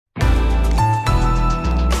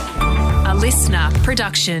listener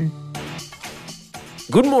production.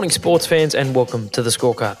 Good morning, sports fans, and welcome to The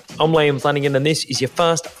Scorecard. I'm Liam Flanagan, and this is your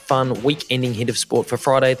fast, fun, week-ending hit of sport for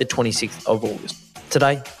Friday, the 26th of August.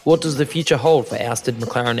 Today, what does the future hold for ousted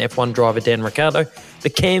McLaren F1 driver Dan Ricciardo? The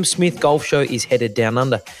Cam Smith Golf Show is headed down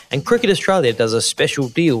under, and Cricket Australia does a special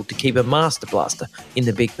deal to keep a master blaster in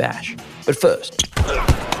the Big Bash. But first,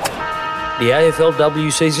 the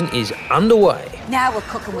AFLW season is underway. Now we're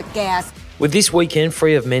cooking with gas. With this weekend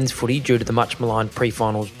free of men's footy due to the much-maligned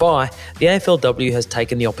pre-finals bye, the AFLW has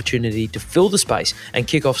taken the opportunity to fill the space and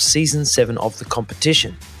kick off Season 7 of the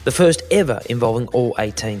competition, the first ever involving all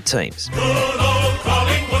 18 teams.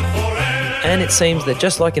 And it seems that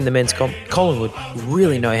just like in the men's comp, Collingwood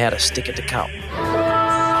really know how to stick it to Carl. And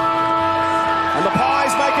the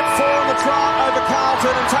Pies make it 4 on the trot over Carlton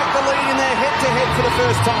and take the lead in their head-to-head for the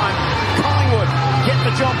first time. Collingwood get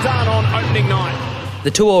the job done on opening night. The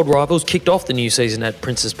two old rivals kicked off the new season at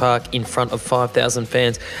Princes Park in front of 5,000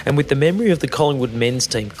 fans, and with the memory of the Collingwood men's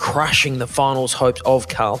team crushing the finals hopes of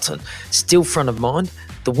Carlton still front of mind,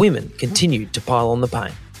 the women continued to pile on the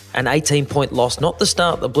pain. An 18-point loss, not the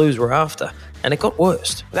start the Blues were after, and it got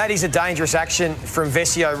worse. That is a dangerous action from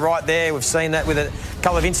Vesio right there. We've seen that with a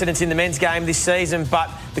couple of incidents in the men's game this season, but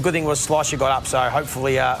the good thing was Slisher got up, so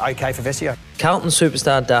hopefully okay for Vesio. Carlton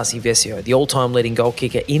superstar Darcy Vesio, the all-time leading goal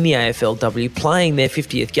kicker in the AFLW, playing their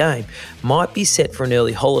 50th game, might be set for an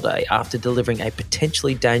early holiday after delivering a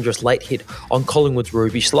potentially dangerous late hit on Collingwood's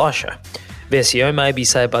Ruby Slisher. Vesio may be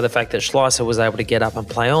saved by the fact that Schleicher was able to get up and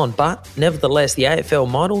play on, but nevertheless, the AFL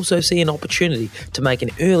might also see an opportunity to make an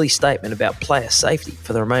early statement about player safety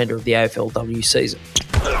for the remainder of the AFLW season.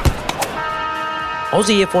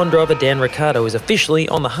 Aussie F1 driver Dan Ricciardo is officially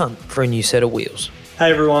on the hunt for a new set of wheels.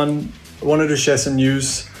 Hey everyone, I wanted to share some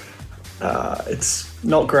news. It's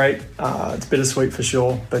not great, it's bittersweet for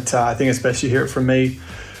sure, but I think it's best you hear it from me.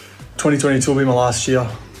 2022 will be my last year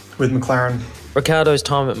with McLaren. Ricciardo's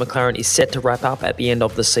time at McLaren is set to wrap up at the end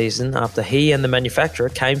of the season after he and the manufacturer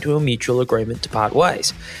came to a mutual agreement to part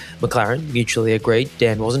ways. McLaren mutually agreed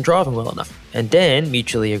Dan wasn't driving well enough, and Dan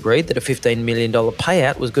mutually agreed that a $15 million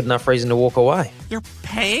payout was good enough reason to walk away. You're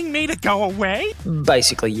paying me to go away?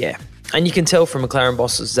 Basically, yeah. And you can tell from McLaren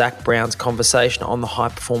boss Zach Brown's conversation on the High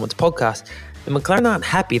Performance podcast that McLaren aren't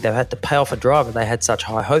happy they've had to pay off a driver they had such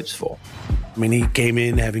high hopes for. I mean, he came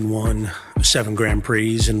in having won 7 Grand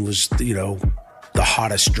Prix and was, the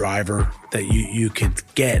hottest driver that you could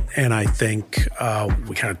get. And I think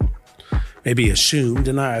we kind of maybe assumed,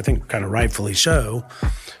 and I think kind of rightfully so,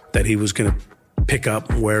 that he was going to pick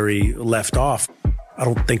up where he left off. I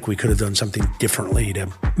don't think we could have done something differently to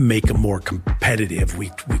make him more competitive.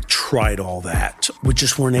 We tried all that. We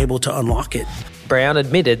just weren't able to unlock it. Brown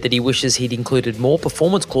admitted that he wishes he'd included more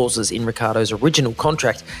performance clauses in Ricciardo's original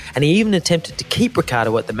contract, and he even attempted to keep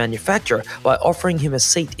Ricciardo at the manufacturer by offering him a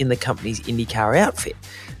seat in the company's IndyCar outfit,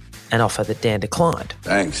 an offer that Dan declined.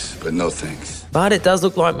 Thanks, but no thanks. But it does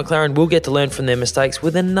look like McLaren will get to learn from their mistakes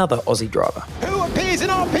with another Aussie driver. Who appears in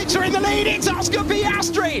our picture in the lead? It's Oscar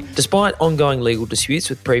Piastri! Despite ongoing legal disputes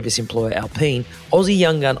with previous employer Alpine, Aussie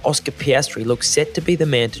young gun Oscar Piastri looks set to be the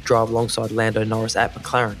man to drive alongside Lando Norris at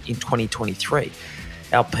McLaren in 2023.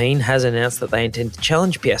 Alpine has announced that they intend to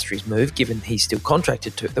challenge Piastri's move, given he's still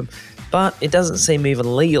contracted to them, but it doesn't seem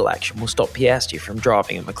even legal action will stop Piastri from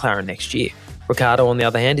driving at McLaren next year. Ricciardo, on the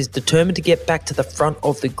other hand, is determined to get back to the front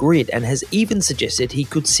of the grid and has even suggested he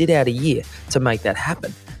could sit out a year to make that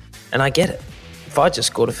happen. And I get it. If I just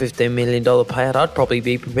scored a $15 million payout, I'd probably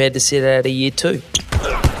be prepared to sit out a year too.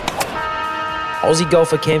 Aussie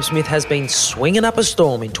golfer Cam Smith has been swinging up a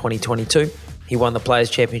storm in 2022. He won the Players'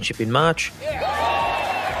 Championship in March.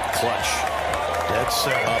 Clutch. Dead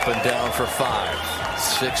set. Up and down for 5.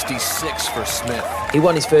 66 for Smith. He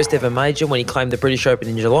won his first ever major when he claimed the British Open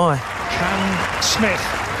in July. Cam Smith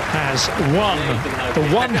has won the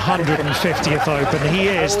 150th Open. He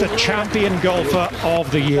is the champion golfer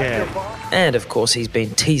of the year. And of course, he's been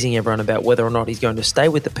teasing everyone about whether or not he's going to stay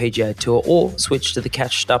with the PGA Tour or switch to the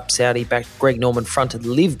cashed-up Saudi-backed Greg Norman-fronted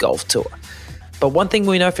Live Golf Tour. But one thing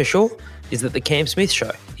we know for sure is that the Cam Smith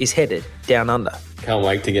Show is headed down under. Can't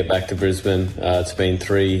wait to get back to Brisbane. It's been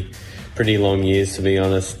 3 pretty long years, to be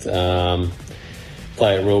honest.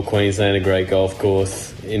 Play at Royal Queensland, a great golf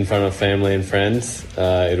course, in front of family and friends.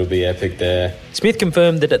 It'll be epic there. Smith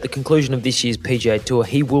confirmed that at the conclusion of this year's PGA Tour,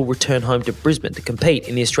 he will return home to Brisbane to compete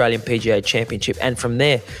in the Australian PGA Championship, and from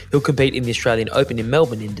there, he'll compete in the Australian Open in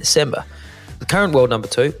Melbourne in December. The current world number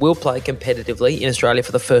 2 will play competitively in Australia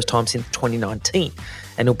for the first time since 2019,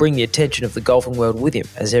 and he'll bring the attention of the golfing world with him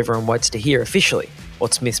as everyone waits to hear officially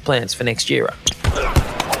what Smith's plans for next year are.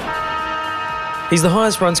 He's the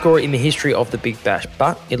highest run scorer in the history of the Big Bash,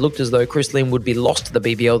 but it looked as though Chris Lynn would be lost to the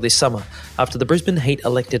BBL this summer after the Brisbane Heat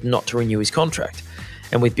elected not to renew his contract.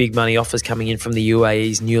 And with big money offers coming in from the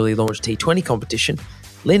UAE's newly launched T20 competition,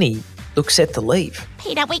 Linny looks set to leave.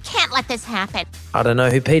 Peter, we can't let this happen. I don't know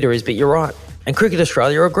who Peter is, but you're right. And Cricket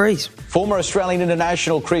Australia agrees. Former Australian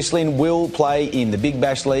international Chris Lynn will play in the Big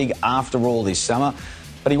Bash League after all this summer,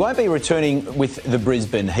 but he won't be returning with the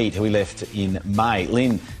Brisbane Heat, who he left in May.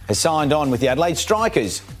 Lynn has signed on with the Adelaide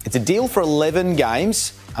Strikers. It's a deal for 11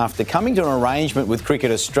 games after coming to an arrangement with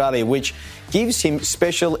Cricket Australia, which gives him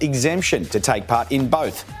special exemption to take part in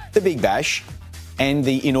both the Big Bash and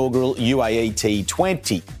the inaugural UAE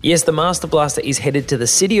T20. Yes, the Master Blaster is headed to the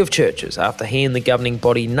City of Churches after he and the governing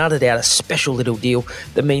body nutted out a special little deal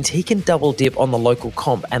that means he can double dip on the local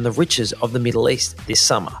comp and the riches of the Middle East this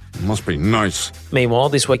summer. Must be nice. Meanwhile,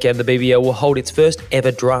 this weekend the BBL will hold its first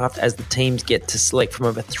ever draft as the teams get to select from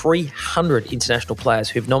over 300 international players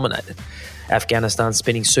who've nominated. Afghanistan's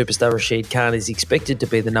spinning superstar Rashid Khan is expected to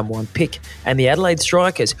be the number one pick, and the Adelaide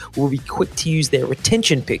Strikers will be quick to use their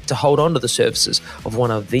retention pick to hold on to the services of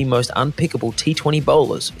one of the most unpickable T20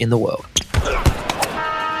 bowlers in the world.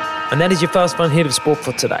 And that is your Fast Fun Hit of Sport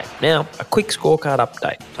for today. Now, a quick scorecard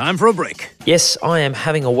update. Time for a break. Yes, I am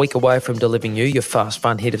having a week away from delivering you your Fast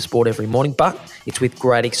Fun Hit of Sport every morning, but it's with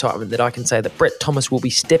great excitement that I can say that Brett Thomas will be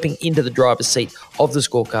stepping into the driver's seat of the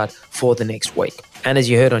scorecard for the next week. And as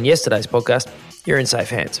you heard on yesterday's podcast, you're in safe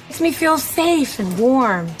hands. Makes me feel safe and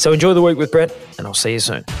warm. So enjoy the week with Brett, and I'll see you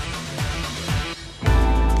soon.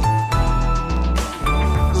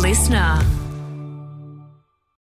 Listener.